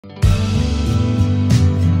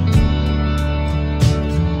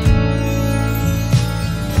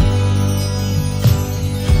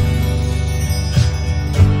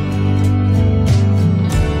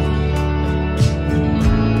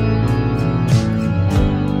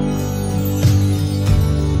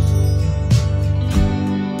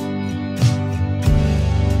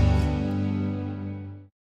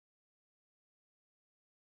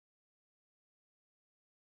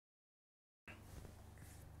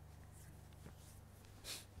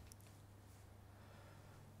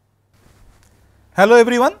Hello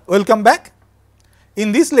everyone, welcome back.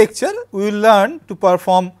 In this lecture, we will learn to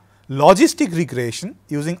perform logistic regression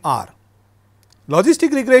using R.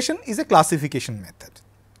 Logistic regression is a classification method,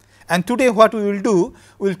 and today what we will do,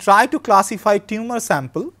 we will try to classify tumor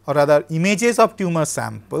sample or rather images of tumor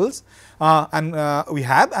samples we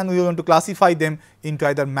have, and we want to classify them into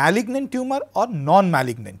either malignant tumor or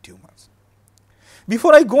non-malignant tumors.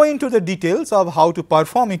 Before I go into the details of how to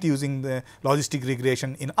perform it using the logistic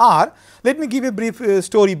regression in R, let me give a brief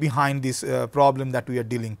story behind this problem that we are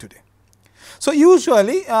dealing today. So,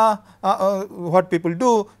 usually what people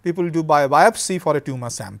do biopsy for a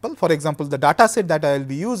tumor sample. For example, the data set that I will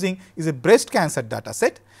be using is a breast cancer data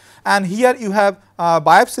set, and here you have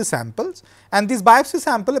biopsy samples, and this biopsy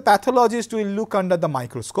sample a pathologist will look under the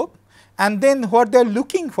microscope, and then what they are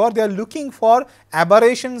looking for? They are looking for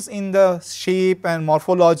aberrations in the shape and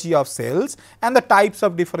morphology of cells and the types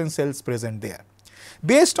of different cells present there.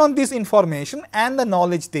 Based on this information and the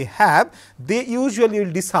knowledge they have, they usually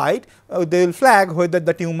will decide, they will flag whether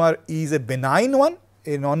the tumor is a benign one,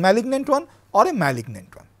 a non-malignant one or a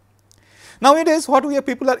malignant one. Nowadays, what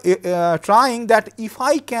people are trying that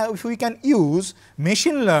if we can use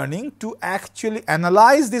machine learning to actually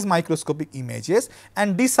analyze these microscopic images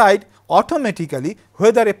and decide automatically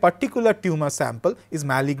whether a particular tumor sample is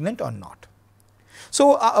malignant or not.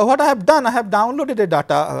 So, what I have done, I have downloaded a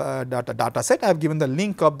data set. I have given the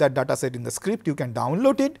link of that data set in the script. You can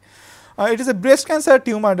download it. It is a breast cancer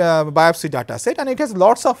tumor biopsy data set, and it has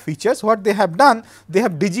lots of features. What they have done, they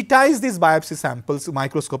have digitized these biopsy samples,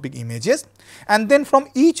 microscopic images, and then from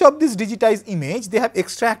each of these digitized image, they have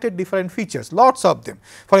extracted different features, lots of them.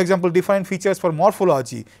 For example, different features for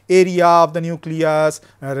morphology, area of the nucleus,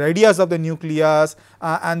 radius of the nucleus,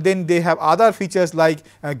 and then they have other features like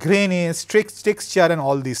grayness, texture and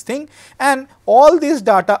all these things, and all these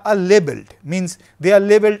data are labeled, means they are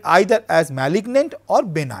labeled either as malignant or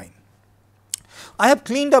benign. I have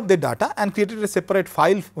cleaned up the data and created a separate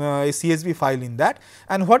file, a CSV file in that,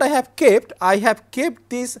 and what I have kept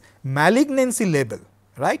this malignancy label,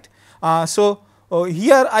 right.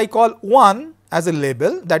 Here I call 1 as a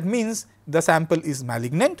label, that means the sample is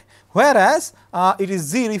malignant, whereas it is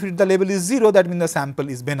 0, if the label is 0, that means the sample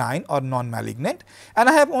is benign or non-malignant, and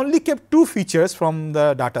I have only kept 2 features from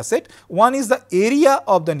the data set. One is the area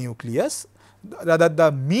of the nucleus, rather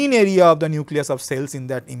the mean area of the nucleus of cells in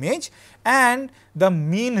that image, and the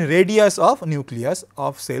mean radius of nucleus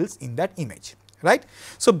of cells in that image, right.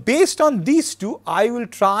 So, based on these two, I will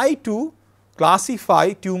try to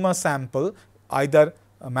classify tumor sample either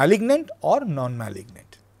malignant or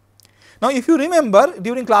non-malignant. Now, if you remember,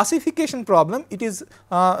 during classification problem, it is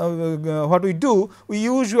what we do, we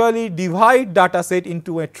usually divide data set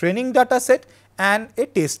into a training data set and a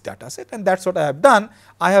test data set, and that is what I have done.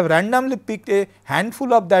 I have randomly picked a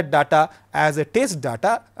handful of that data as a test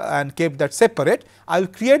data and kept that separate. I will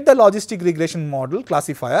create the logistic regression model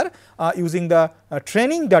classifier using the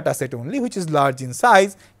training data set only, which is large in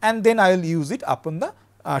size, and then I will use it upon the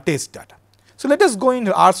test data. So, let us go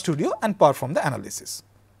into R Studio and perform the analysis.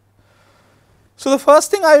 So, the first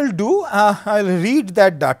thing I will do, I will read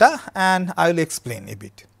that data and I will explain a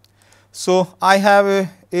bit. So, I have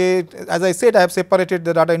as I said, I have separated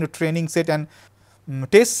the data into training set and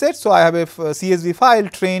test set. So, I have a CSV file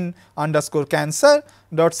train underscore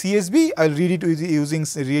cancer.csv. I will read it using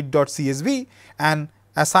read.csv and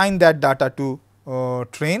assign that data to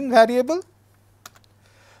train variable.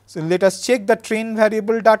 So, let us check the train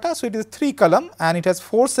variable data. So, it is 3 column and it has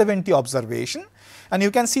 470 observation, and you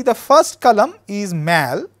can see the first column is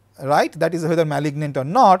mal, right, that is whether malignant or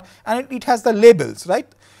not, and it has the labels, right.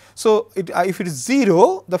 So, if it is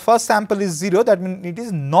 0, the first sample is 0, that means it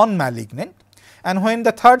is non-malignant, and when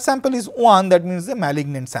the third sample is 1, that means the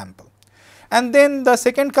malignant sample. And then the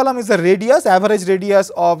second column is the radius, average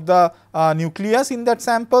radius of the nucleus in that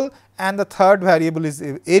sample, and the third variable is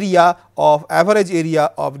area of average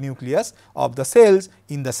area of nucleus of the cells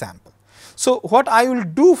in the sample. So, what I will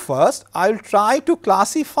do first, I will try to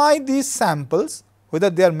classify these samples whether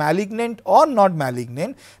they are malignant or not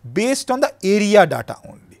malignant based on the area data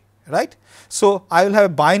only. Right. So, I will have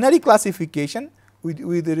a binary classification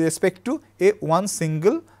with respect to one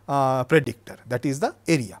single predictor, that is the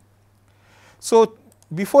area. So,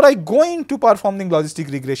 before I go into performing logistic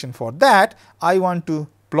regression, for that I want to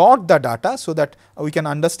plot the data so that we can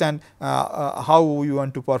understand how we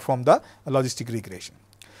want to perform the logistic regression.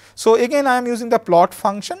 So, again I am using the plot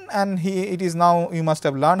function, and it is now you must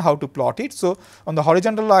have learned how to plot it. So, on the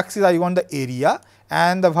horizontal axis I want the area,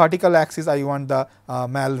 and the vertical axis I want the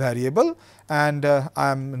mal variable, and I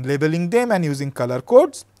am labeling them and using color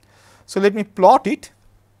codes. So, let me plot it.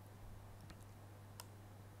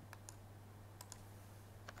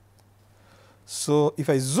 So, if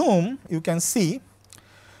I zoom, you can see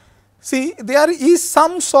there is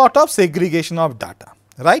some sort of segregation of data,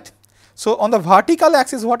 right. So, on the vertical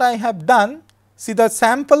axis what I have done, see the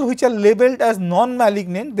sample which are labeled as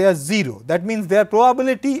non-malignant, they are 0, that means their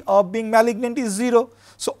probability of being malignant is 0.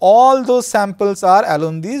 So, all those samples are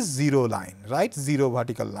along this 0 line, right, 0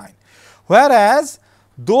 vertical line, whereas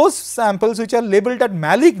those samples which are labeled as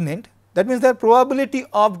malignant, that means their probability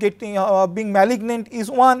of being malignant is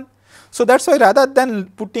 1. So, that is why rather than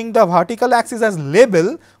putting the vertical axis as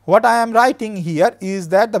label, what I am writing here is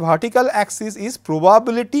that the vertical axis is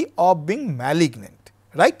probability of being malignant,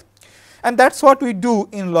 right. And that is what we do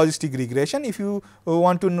in logistic regression. If you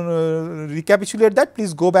want to recapitulate that,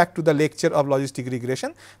 please go back to the lecture of logistic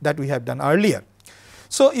regression that we have done earlier.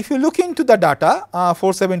 So, if you look into the data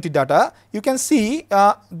 470 data, you can see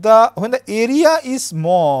when the area is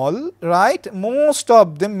small, right, most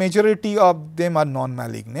of them, majority of them are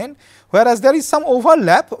non-malignant, whereas there is some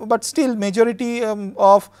overlap, but still majority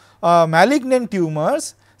of malignant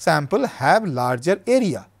tumors sample have larger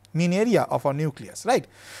area, mean area of a nucleus, right.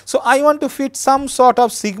 So, I want to fit some sort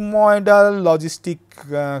of sigmoidal logistic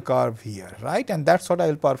curve here, right, and that is what I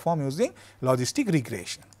will perform using logistic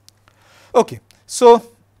regression. Okay. So,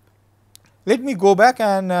 let me go back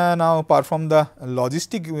and now perform the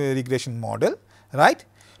logistic regression model, right.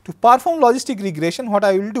 To perform logistic regression, what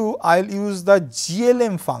I will do, I will use the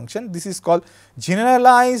GLM function, this is called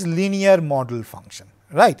generalized linear model function,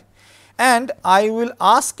 right, and I will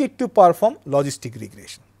ask it to perform logistic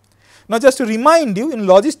regression. Now, just to remind you, in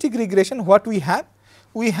logistic regression what we have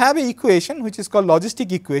an equation which is called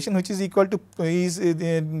logistic equation, which is equal to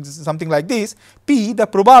something like this, P, the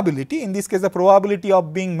probability, in this case the probability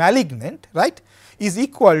of being malignant, right, is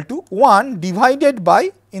equal to 1 divided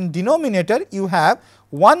by, in denominator you have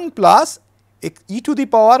 1 plus e to the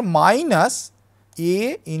power minus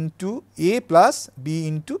a into a plus b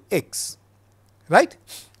into x, right.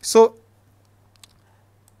 So,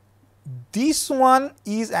 this one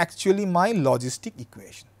is actually my logistic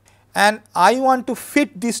equation, and I want to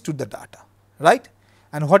fit this to the data, right.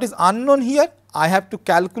 And what is unknown here? I have to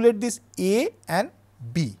calculate this a and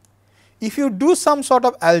b. If you do some sort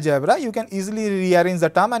of algebra, you can easily rearrange the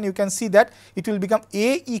term and you can see that it will become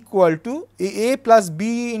a equal to a plus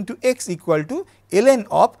b into x equal to ln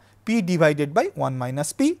of p divided by 1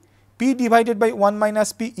 minus p. P divided by 1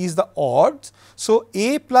 minus p is the odds. So,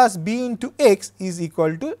 a plus b into x is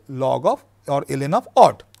equal to log of or ln of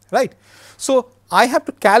odd, right. So, I have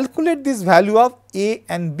to calculate this value of a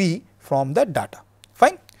and b from the data,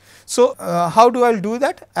 fine. So, how do I do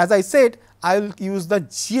that? As I said, I will use the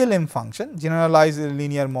GLM function, generalized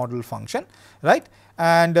linear model function, right,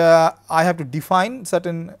 and I have to define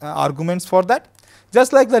certain arguments for that.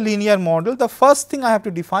 Just like the linear model, the first thing I have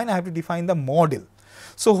to define the model.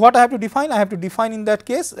 So, what I have to define? I have to define in that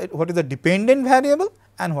case what is the dependent variable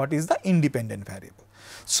and what is the independent variable.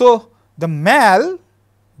 So, the mal,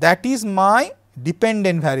 that is my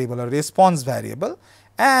dependent variable or response variable,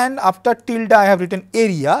 and after tilde I have written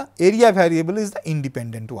area variable is the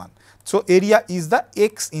independent one. So, area is the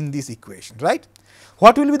x in this equation, right.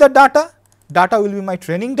 What will be the data? Data will be my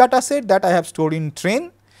training data set that I have stored in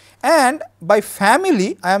train, and by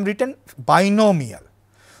family I am written binomial.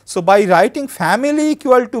 So, by writing family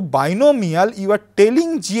equal to binomial, you are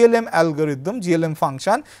telling GLM algorithm, GLM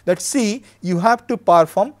function that see you have to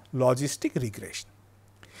perform logistic regression.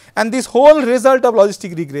 And this whole result of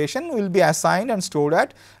logistic regression will be assigned and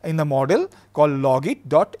stored in the model called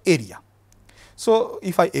logit.area. So,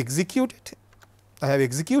 if I execute it, I have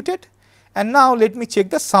executed, and now let me check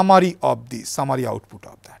the summary of this, summary output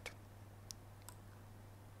of that.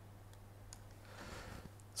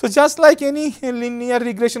 So, just like any linear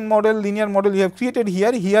regression model, linear model you have created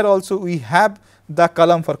here also we have the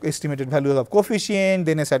column for estimated values of coefficient,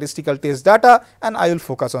 then a statistical test data, and I will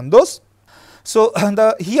focus on those. So,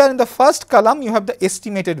 here in the first column you have the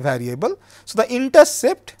estimated variable. So, the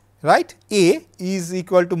intercept, right, A is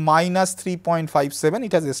equal to minus 3.57,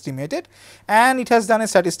 it has estimated, and it has done a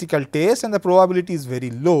statistical test and the probability is very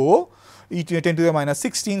low, e to 10 to the minus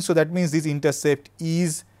 16. So, that means this intercept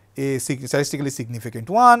is a statistically significant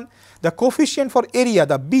one. The coefficient for area,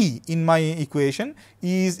 the B in my equation,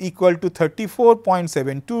 is equal to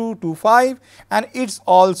 34.7225 and it is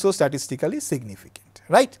also statistically significant,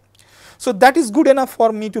 right. So, that is good enough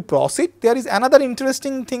for me to proceed. There is another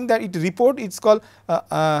interesting thing that it report, it is called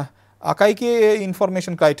Akaike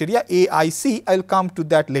information criteria, AIC. I will come to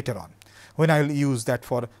that later on when I will use that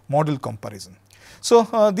for model comparison.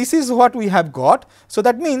 So, this is what we have got. So,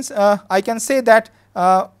 that means I can say that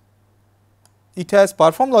it has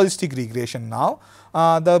performed logistic regression now.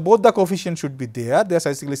 Both the coefficients should be there, they are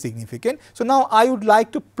statistically significant. So, now I would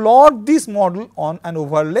like to plot this model on an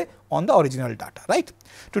overlay on the original data, right.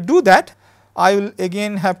 To do that, I will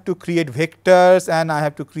again have to create vectors and I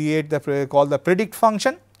have to create the call the predict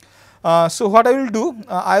function. So, what I will do,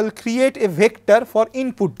 I will create a vector for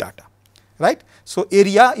input data, right. So,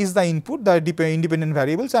 area is the input, the independent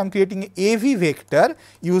variable. So, I am creating a AV vector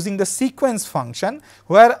using the sequence function,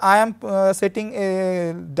 where I am setting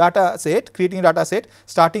a data set, creating a data set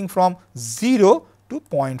starting from 0 to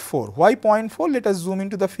 0.4. Why 0.4? Let us zoom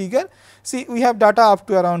into the figure. See, we have data up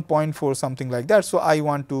to around 0.4, something like that. So, I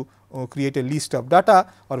want to create a list of data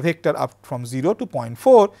or vector up from 0 to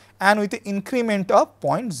 0.4 and with an increment of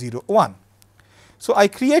 0.01. So, I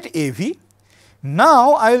create AV.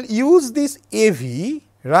 Now, I will use this AV,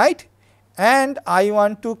 right, and I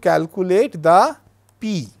want to calculate the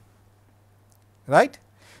P, right.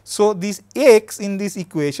 So, this x in this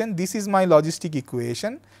equation, this is my logistic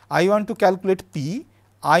equation. I want to calculate P.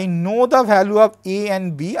 I know the value of A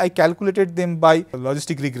and B, I calculated them by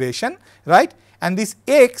logistic regression, right, and this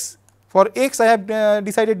x, for x I have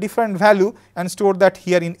decided different value and stored that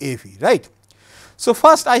here in AV, right. So,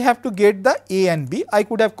 first I have to get the A and B. I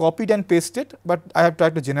could have copied and pasted, but I have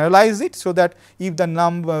tried to generalize it, so that if the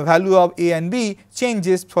value of A and B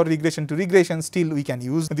changes for regression to regression, still we can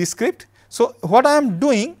use this script. So, what I am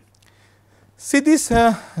doing, see this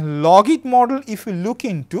logit model, if you look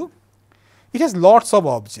into, it has lots of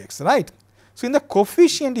objects, right. So, in the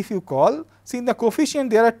coefficient, if you call, see in the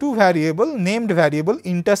coefficient there are two variable, named variable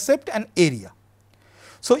intercept and area.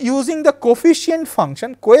 So, using the coefficient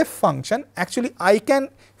function, coef function, actually I can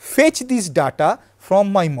fetch this data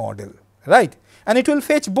from my model, right, and it will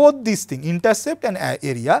fetch both these things, intercept and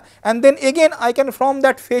area, and then again I can from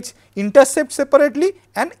that fetch intercept separately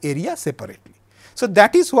and area separately. So,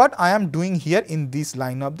 that is what I am doing here in this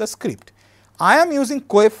line of the script. I am using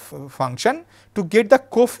coef function to get the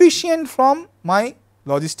coefficient from my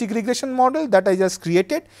logistic regression model that I just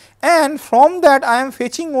created, and from that I am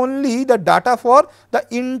fetching only the data for the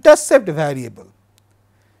intercept variable,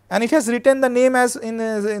 and it has written the name as in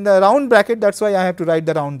the round bracket. That is why I have to write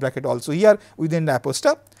the round bracket also here within the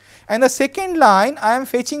apostrophe. And the second line I am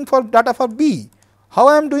fetching for data for B. How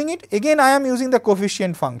I am doing it? Again I am using the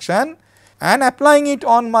coefficient function and applying it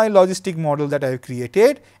on my logistic model that I have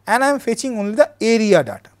created, and I am fetching only the area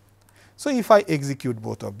data. So, if I execute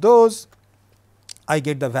both of those, I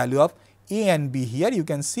get the value of A and B here. You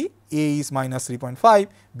can see A is minus 3.5,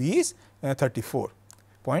 B is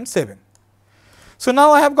 34.7. So,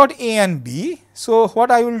 now I have got A and B. So, what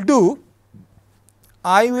I will do,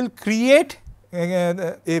 I will create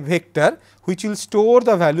a vector which will store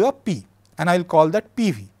the value of P, and I will call that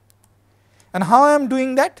PV. And how I am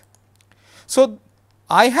doing that? So,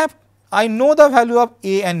 I know the value of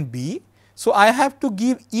A and B. So, I have to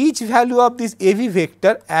give each value of this AV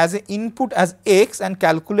vector as an input as x and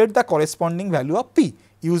calculate the corresponding value of P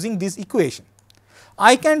using this equation.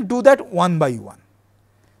 I can do that one by one,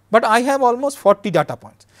 but I have almost 40 data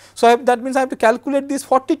points. So, that means I have to calculate this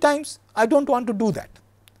 40 times. I do not want to do that.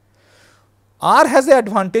 R has the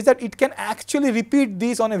advantage that it can actually repeat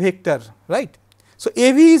this on a vector, right. So,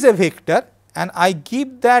 AV is a vector and I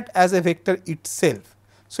give that as a vector itself.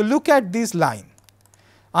 So, look at this line.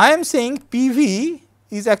 I am saying PV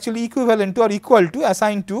is actually equivalent to or equal to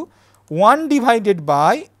assigned to 1 divided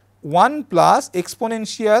by 1 plus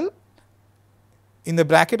exponential, in the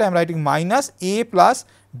bracket I am writing minus A plus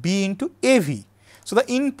B into AV. So, the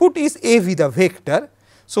input is AV, the vector.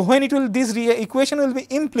 So, when it will this equation will be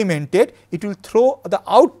implemented, it will throw the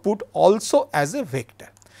output also as a vector.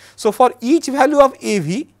 So, for each value of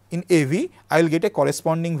AV in AV, I will get a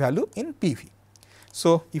corresponding value in PV.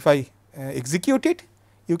 So, if I execute it,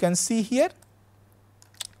 you can see here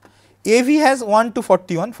AV has 1 to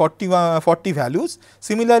 41, 40 values.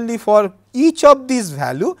 Similarly, for each of these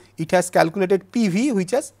value, it has calculated PV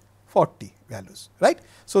which has 40 values, right.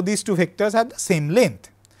 So, these two vectors have the same length.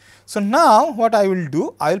 So, now what I will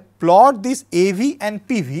do, I will plot this AV and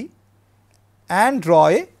PV and draw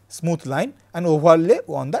a smooth line and overlay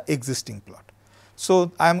on the existing plot.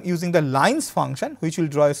 So, I am using the lines function which will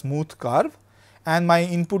draw a smooth curve, and my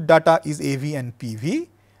input data is AV and PV.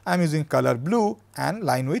 I am using color blue and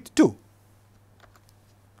line width 2.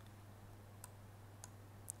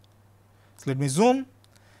 So, let me zoom.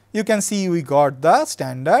 You can see we got the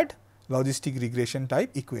standard logistic regression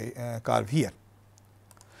type curve here.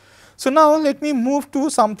 So, now let me move to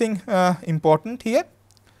something important here.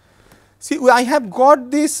 See, I have got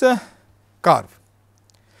this curve.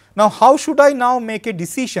 Now, how should I now make a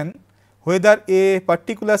decision whether a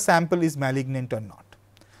particular sample is malignant or not?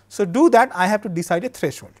 So, do that I have to decide a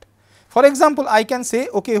threshold. For example, I can say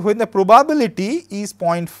okay, when the probability is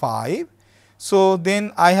 0.5, so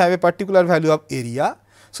then I have a particular value of area.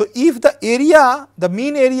 So, if the area, the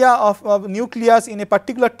mean area of nucleus in a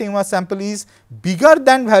particular tumor sample is bigger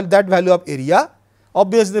than that value of area,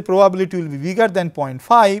 obviously the probability will be bigger than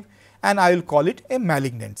 0.5 and I will call it a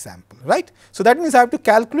malignant sample, right. So, that means I have to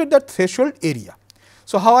calculate the threshold area.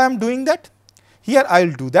 So, how I am doing that? Here I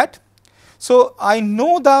will do that. So, I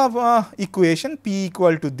know the equation P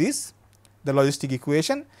equal to this, the logistic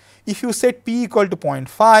equation. If you set P equal to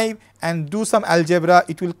 0.5 and do some algebra,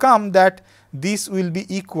 it will come that this will be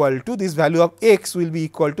equal to, this value of x will be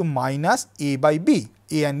equal to minus A by B.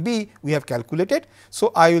 A and B we have calculated.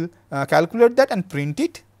 So, I will calculate that and print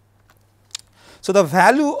it. So, the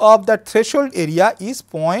value of that threshold area is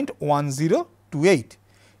 0.1028.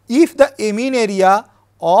 If the mean area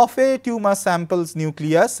of a tumor sample's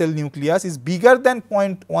nucleus, cell nucleus is bigger than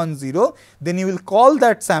 0.10, then you will call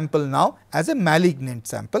that sample now as a malignant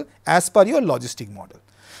sample as per your logistic model.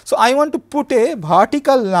 So, I want to put a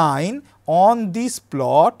vertical line on this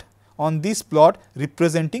plot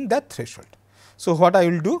representing that threshold. So, what I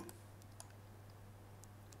will do?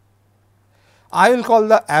 I will call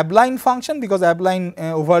the abline function, because abline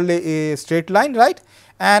overlay a straight line, right,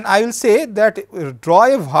 and I will say that draw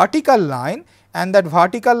a vertical line, and that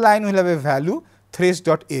vertical line will have a value thresh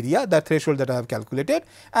dot area, the threshold that I have calculated,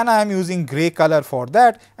 and I am using gray color for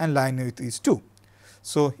that and line width is 2.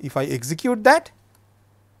 So, if I execute that,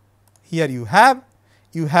 here you have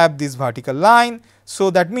this vertical line. So,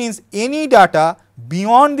 that means any data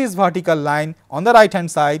beyond this vertical line on the right hand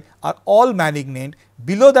side are all malignant,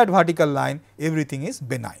 below that vertical line everything is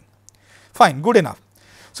benign. Fine, good enough.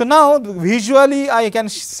 So, now visually I can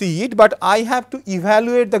see it, but I have to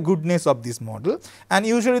evaluate the goodness of this model, and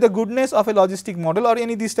usually the goodness of a logistic model or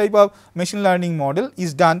any this type of machine learning model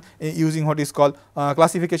is done using what is called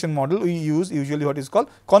classification model. We use usually what is called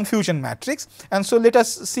confusion matrix, and so let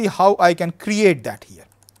us see how I can create that here.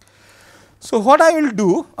 So, what I will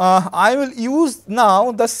do, I will use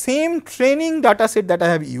now the same training data set that I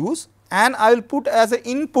have used, and I will put as an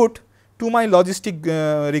input to my logistic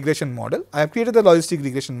regression model. I have created the logistic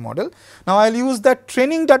regression model. Now, I will use that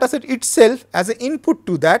training data set itself as an input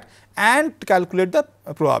to that and calculate the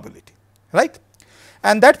probability, right.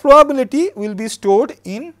 And that probability will be stored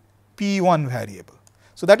in P1 variable.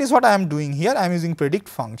 So, that is what I am doing here. I am using predict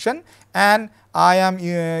function and I am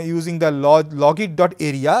using the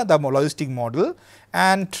logit.area, the logistic model,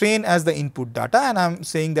 and train as the input data, and I am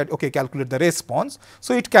saying that okay, calculate the response.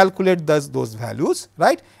 So, it calculates those values,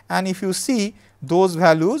 right, and if you see those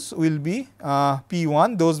values will be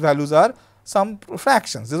P1, those values are some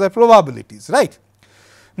fractions, those are probabilities, right.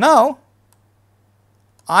 Now,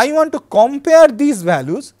 I want to compare these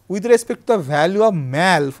values with respect to the value of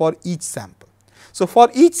mal for each sample. So, for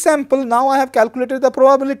each sample now I have calculated the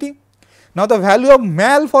probability. Now, the value of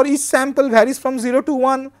mal for each sample varies from 0 to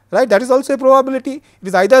 1, right, that is also a probability, it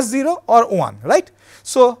is either 0 or 1, right.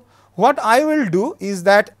 So, what I will do is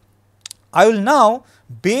that I will now,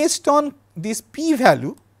 based on this p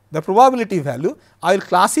value, the probability value, I will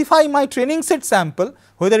classify my training set sample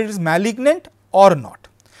whether it is malignant or not.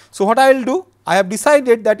 So, what I will do? I have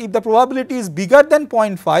decided that if the probability is bigger than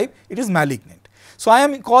 0.5, it is malignant. So, I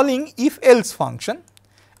am calling if else function,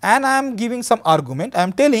 and I am giving some argument. I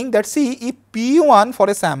am telling that see, if P1 for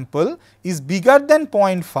a sample is bigger than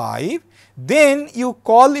 0.5, then you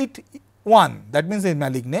call it 1, that means it is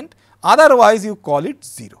malignant, otherwise you call it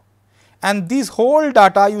 0. And this whole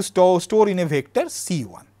data you store in a vector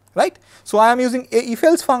C1, right. So, I am using a if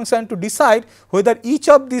else function to decide whether each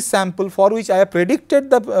of these sample for which I have predicted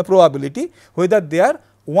the probability, whether they are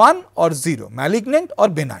 1 or 0, malignant or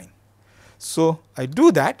benign. So, I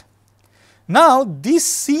do that. Now,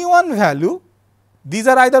 this C1 value, these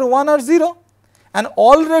are either 1 or 0, and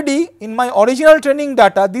already in my original training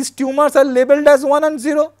data these tumors are labeled as 1 and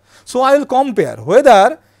 0. So, I will compare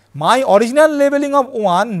whether my original labeling of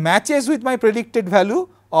 1 matches with my predicted value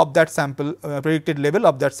of that sample, predicted label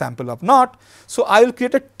of that sample of not. So, I will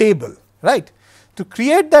create a table, right. To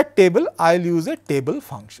create that table, I will use a table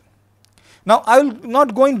function. Now, I will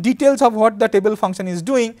not go in details of what the table function is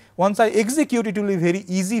doing. Once I execute, it will be very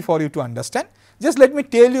easy for you to understand. Just let me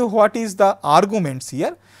tell you what is the arguments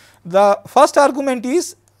here. The first argument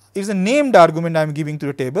is a named argument I am giving to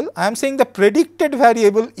the table. I am saying the predicted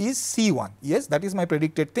variable is C1. Yes, that is my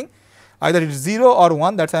predicted thing. Either it is 0 or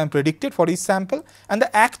 1, that is I am predicted for each sample, and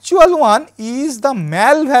the actual one is the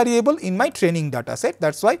mal variable in my training data set.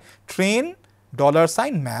 That is why train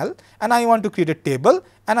 $mal, and I want to create a table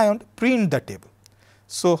and I want to print the table.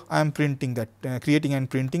 So, I am printing that, creating and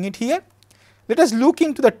printing it here. Let us look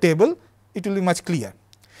into the table, it will be much clear.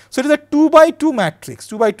 So, it is a 2 by 2 matrix,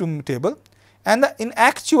 2 by 2 table, and in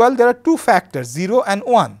actual there are two factors 0 and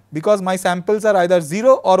 1, because my samples are either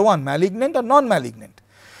 0 or 1, malignant or non-malignant,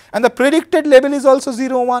 and the predicted level is also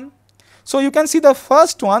 0, 1. So, you can see the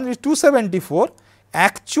first one is 274,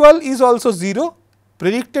 actual is also 0,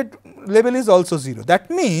 predicted level is also 0. That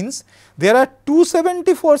means, there are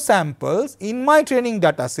 274 samples in my training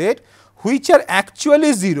data set which are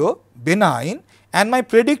actually 0, benign, and my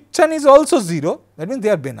prediction is also 0, that means they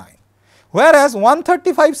are benign. Whereas,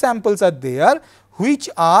 135 samples are there which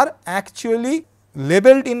are actually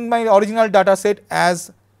labeled in my original data set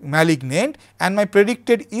as malignant, and my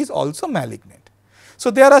predicted is also malignant.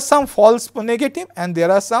 So, there are some false negative and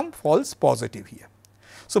there are some false positive here.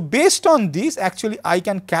 So, based on this actually I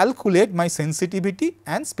can calculate my sensitivity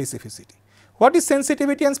and specificity. What is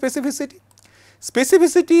sensitivity and specificity?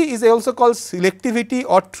 Specificity is also called selectivity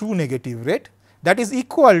or true negative rate, that is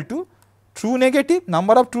equal to true negative,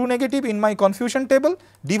 number of true negative in my confusion table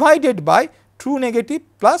divided by true negative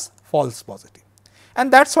plus false positive,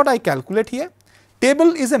 and that is what I calculate here.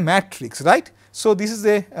 Table is a matrix, right. So, this is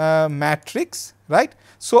a matrix, right.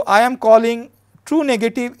 So, I am calling true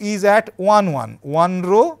negative is at 1 1, 1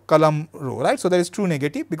 row column row, right. So, there is true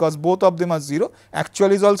negative because both of them are 0,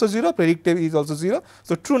 actual is also 0, predictive is also 0.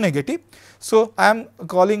 So, true negative. So, I am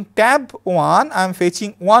calling tab 1, I am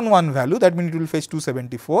fetching 1 1 value, that means it will fetch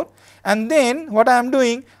 274, and then what I am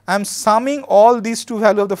doing, I am summing all these two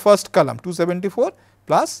values of the first column 274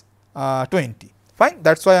 plus 20, fine.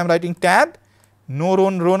 That is why I am writing tab, no row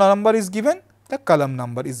number is given, the column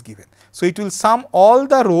number is given. So, it will sum all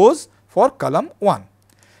the rows for column 1,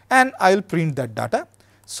 and I will print that data.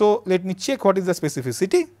 So, let me check what is the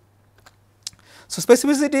specificity. So,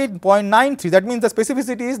 specificity is 0.93, that means the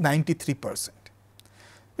specificity is 93%. It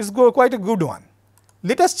is quite a good one.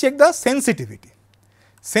 Let us check the sensitivity.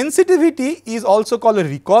 Sensitivity is also called a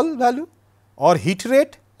recall value or hit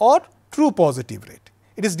rate or true positive rate.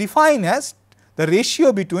 It is defined as the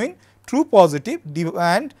ratio between true positive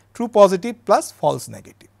and true positive plus false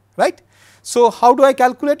negative, right. So, how do I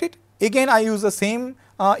calculate it? Again I use the same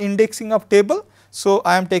indexing of table. So,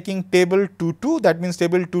 I am taking table 22, that means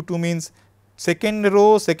table 22 means second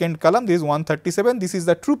row, second column, this is 137, this is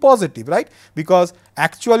the true positive, right, because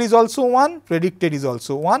actual is also 1, predicted is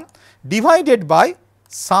also 1, divided by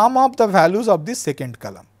sum of the values of this second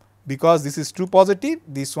column, because this is true positive,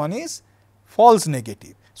 this one is false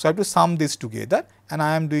negative. So, I have to sum this together, and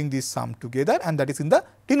I am doing this sum together, and that is in the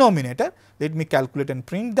denominator. Let me calculate and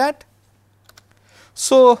print that.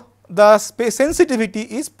 So, the sensitivity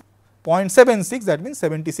is 0.76, that means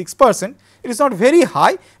 76%. It is not very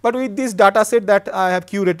high, but with this data set that I have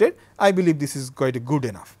curated, I believe this is quite good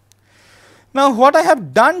enough. Now, what I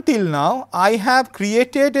have done till now, I have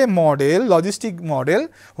created a model, logistic model,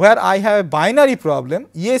 where I have a binary problem,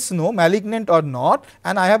 yes, no, malignant or not,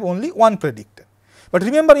 and I have only one predictor. But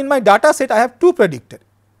remember, in my data set I have two predictors,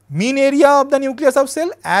 mean area of the nucleus of cell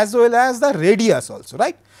as well as the radius also,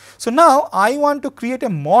 right. So, now I want to create a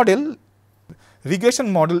model,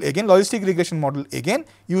 regression model again, logistic regression model again,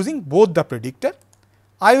 using both the predictor.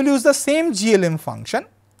 I will use the same GLM function,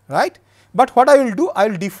 right, but what I will do, I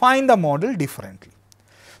will define the model differently.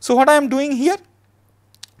 So, what I am doing here?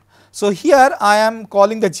 So, here I am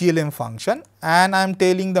calling the GLM function and I am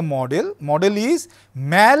telling the model is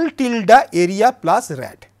mal tilde area plus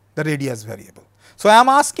rad, the radius variable. So, I am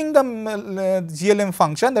asking the GLM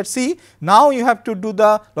function that see, now you have to do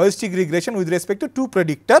the logistic regression with respect to two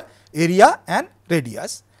predictor, area and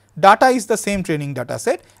radius. Data is the same training data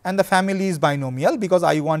set and the family is binomial, because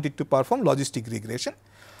I want it to perform logistic regression.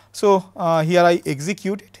 So, here I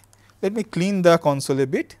execute it. Let me clean the console a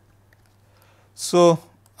bit. So,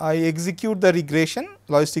 I execute the regression,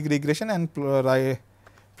 logistic regression, and I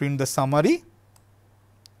print the summary.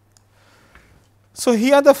 So,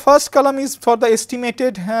 here the first column is for the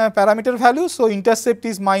estimated parameter value. So, intercept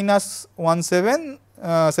is minus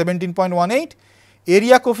 17.18,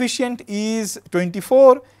 area coefficient is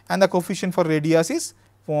 24 and the coefficient for radius is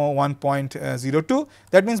 1.02.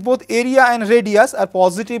 That means, both area and radius are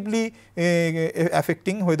positively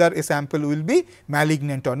affecting whether a sample will be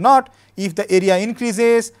malignant or not. If the area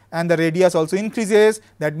increases and the radius also increases,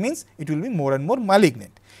 that means it will be more and more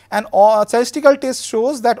malignant. And statistical test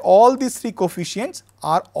shows that all these three coefficients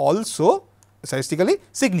are also statistically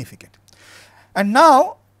significant. And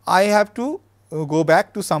now, I have to go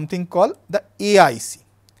back to something called the AIC.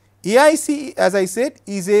 AIC, as I said,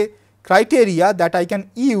 is a criteria that I can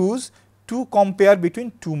use to compare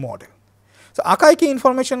between two models. So, Akaike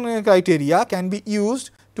information criteria can be used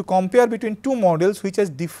to compare between two models which has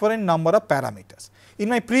different number of parameters. In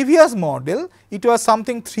my previous model, it was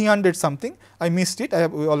something 300 something. I missed it. I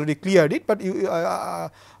have already cleared it, but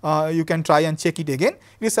you can try and check it again.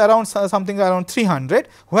 It is around something around 300.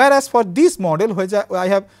 Whereas for this model, which I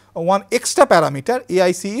have one extra parameter,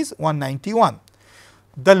 AIC is 191.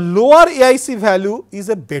 The lower AIC value is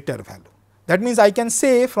a better value. That means I can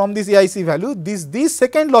say from this AIC value, this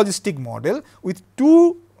second logistic model with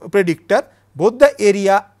two predictor, both the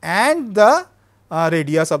area and the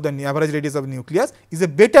radius of the average radius of the nucleus is a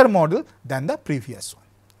better model than the previous one.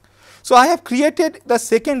 So, I have created the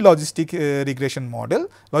second logistic regression model,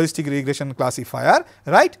 logistic regression classifier,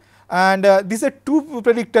 right, and these are two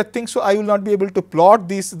predictor things. So, I will not be able to plot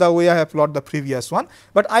this the way I have plotted the previous one,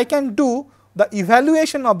 but I can do the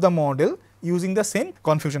evaluation of the model using the same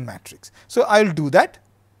confusion matrix. So, I will do that.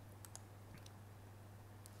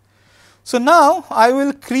 So, now I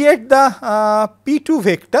will create the P2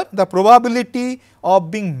 vector, the probability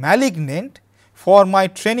of being malignant for my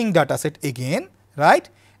training data set again, right,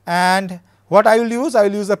 and what I will use? I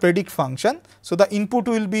will use the predict function. So, the input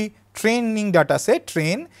will be training data set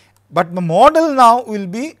train, but the model now will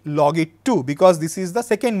be logit2 because this is the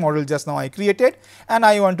second model just now I created and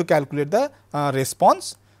I want to calculate the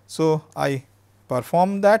response. So, I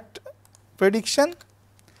perform that prediction.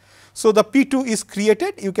 So, the P2 is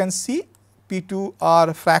created, you can see P2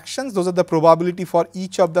 are fractions, those are the probability for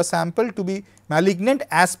each of the sample to be malignant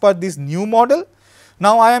as per this new model.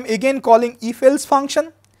 Now, I am again calling if else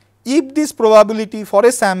function. If this probability for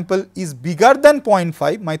a sample is bigger than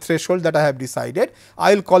 0.5, my threshold that I have decided,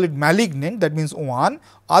 I will call it malignant, that means 1,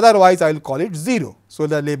 otherwise I will call it 0. So,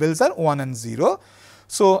 the labels are 1 and 0.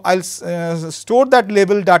 So, I will store that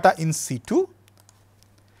label data in C2.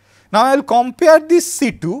 Now, I will compare this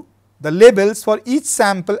C2, the labels for each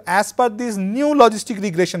sample as per this new logistic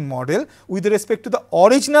regression model with respect to the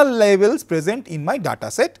original labels present in my data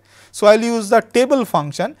set. So, I will use the table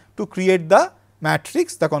function to create the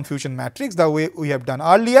matrix, the confusion matrix the way we have done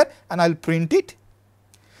earlier, and I will print it.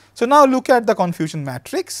 So, now look at the confusion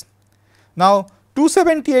matrix. Now,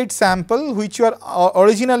 278 sample which were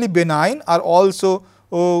originally benign are also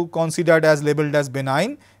considered as labeled as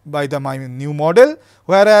benign by my new model,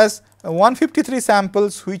 whereas 153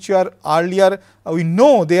 samples which are earlier we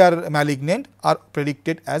know they are malignant are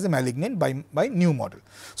predicted as a malignant by new model.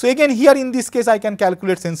 So, again here in this case I can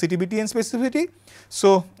calculate sensitivity and specificity.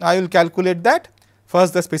 So, I will calculate that.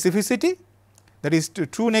 First the specificity, that is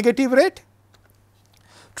true negative rate.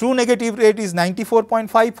 True negative rate is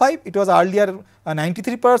 94.55, it was earlier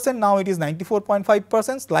 93%, now it is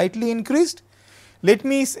 94.5%, slightly increased. Let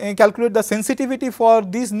me calculate the sensitivity for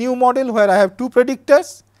this new model where I have two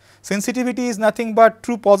predictors. Sensitivity is nothing but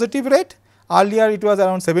true positive rate, earlier it was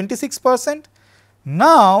around 76%.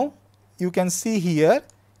 Now, you can see here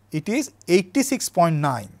it is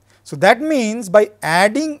 86.9. So, that means by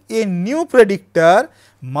adding a new predictor,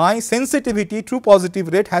 my sensitivity true positive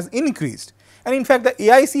rate has increased, and in fact, the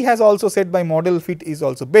AIC has also said my model fit is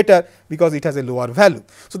also better because it has a lower value.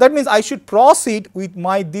 So, that means I should proceed with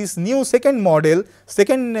this new second model,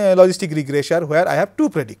 second logistic regression where I have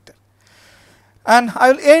two predictors. And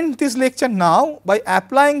I will end this lecture now by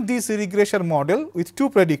applying this regression model with two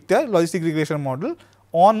predictor logistic regression model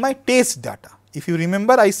on my test data. If you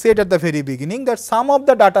remember, I said at the very beginning that some of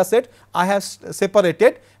the data set I have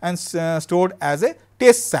separated and stored as a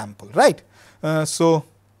test sample, right. So,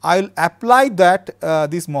 I will apply that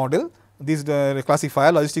this model, this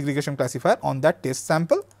classifier, logistic regression classifier on that test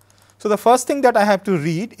sample. So, the first thing that I have to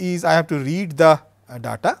read is I have to read the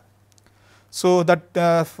data. So,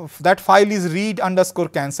 that file is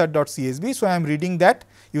read_cancer.csv. So, I am reading that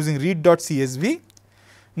using read.csv.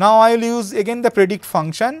 Now, I will use again the predict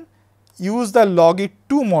function, use the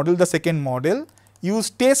logit2 model, the second model, use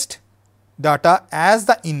test data as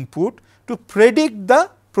the input to predict the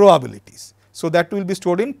probabilities. So, that will be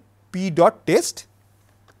stored in p.test.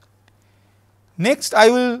 Next, I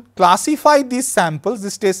will classify these samples,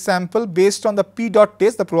 this test sample based on the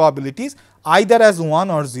p.test, the probabilities either as 1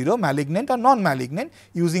 or 0, malignant or non-malignant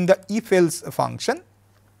using the if else function.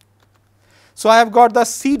 So, I have got the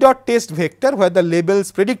c.test vector where the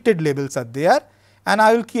labels, predicted labels are there, and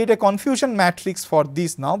I will create a confusion matrix for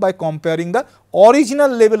this now by comparing the original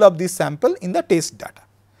label of this sample in the test data.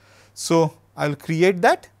 So, I will create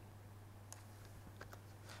that.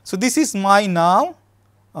 So, this is my now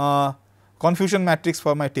confusion matrix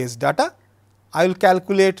for my test data. I will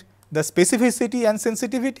calculate the specificity and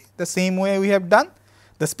sensitivity the same way we have done.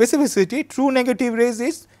 The specificity true negative rate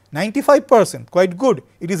is 95%, quite good.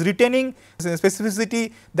 It is retaining the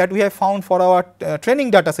specificity that we have found for our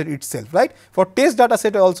training data set itself, right. For test data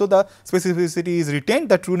set also the specificity is retained,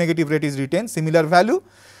 the true negative rate is retained, similar value.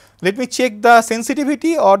 Let me check the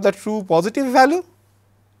sensitivity or the true positive value.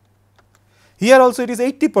 Here also it is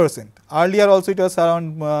 80%, earlier also it was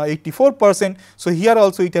around 84%. So, here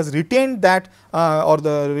also it has retained that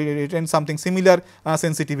retained something similar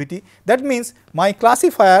sensitivity. That means, my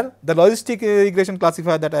classifier, the logistic regression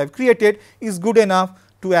classifier that I have created, is good enough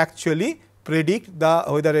to actually predict the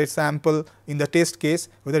whether a sample in the test case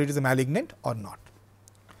whether it is malignant or not.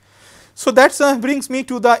 So, that brings me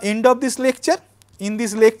to the end of this lecture. In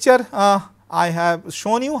this lecture, I have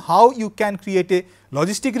shown you how you can create a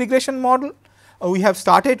logistic regression model. We have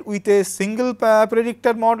started with a single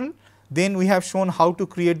predictor model, then we have shown how to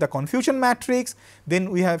create the confusion matrix, then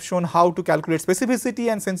we have shown how to calculate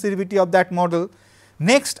specificity and sensitivity of that model.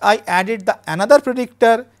 Next, I added the another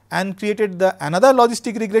predictor and created the another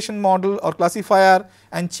logistic regression model or classifier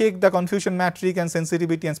and checked the confusion matrix and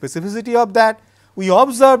sensitivity and specificity of that. We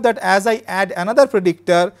observed that as I add another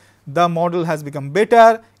predictor, the model has become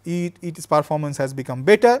better, its performance has become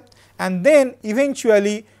better, and then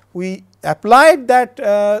eventually we applied that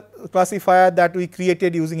classifier that we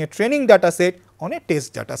created using a training data set on a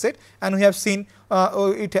test data set, and we have seen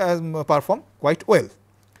it has performed quite well.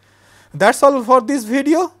 That is all for this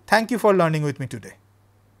video. Thank you for learning with me today.